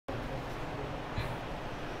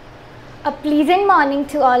A pleasant morning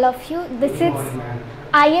to all of you.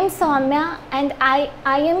 I am Saumya and I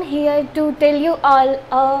am here to tell you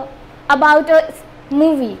all about a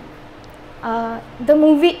movie. The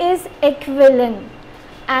movie is Equivalent,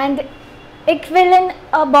 and Equivalent,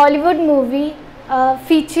 a Bollywood movie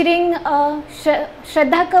featuring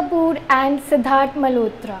Shraddha Kapoor and Siddharth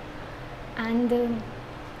Malhotra. And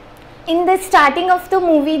in the starting of the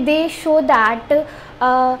movie, they show that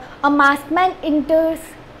a masked man enters,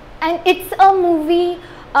 and it's a movie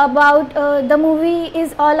about the movie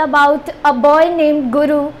is all about a boy named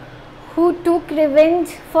Guru who took revenge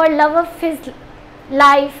for love of his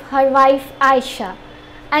life, her wife Aisha.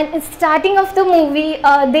 And starting of the movie,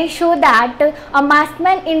 they show that a masked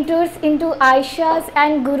man enters into Aisha's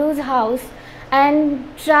and Guru's house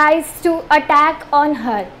and tries to attack on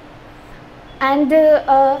her. And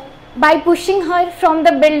by pushing her from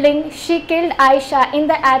the building, she killed Aisha in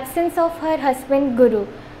the absence of her husband Guru.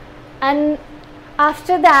 And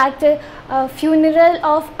after that, funeral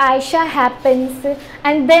of Aisha happens,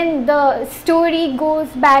 and then the story goes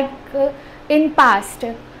back in past.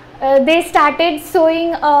 They started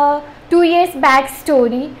showing a 2 years back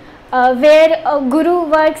story where Guru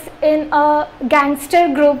works in a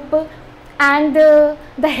gangster group, and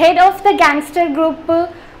the head of the gangster group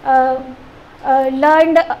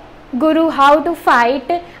learned Guru how to fight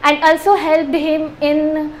and also helped him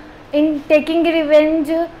in taking revenge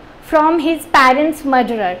from his parents'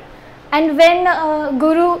 murderer. And when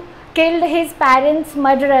Guru killed his parents'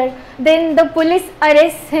 murderer, then the police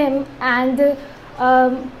arrests him and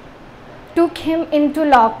took him into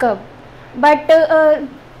lockup. But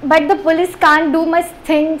the police can't do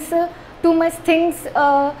too much things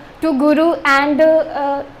to Guru, and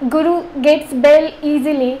Guru gets bail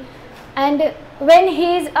easily. And when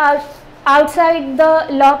he is outside the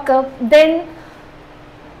lockup, then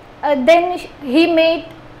he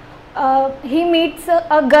meets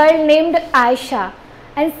a girl named Aisha,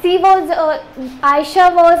 and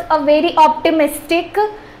Aisha was a very optimistic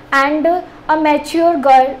and a mature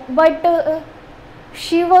girl, but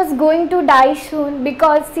she was going to die soon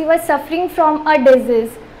because she was suffering from a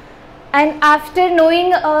disease. And after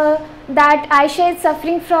knowing that Aisha is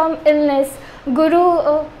suffering from illness,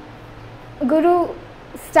 Guru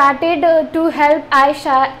started to help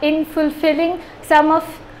Aisha in fulfilling some of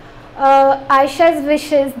Aisha's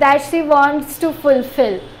wishes that she wants to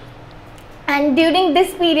fulfill. And during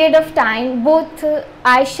this period of time, both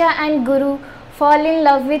Aisha and Guru fall in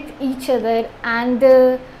love with each other, and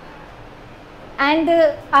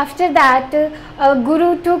after that,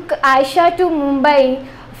 Guru took Aisha to Mumbai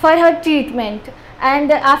for her treatment.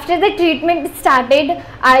 And after the treatment started,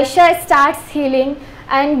 Aisha starts healing,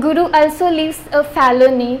 and Guru also leaves a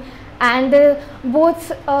felony, and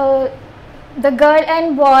both the girl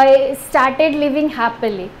and boy started living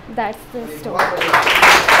happily. That's the story.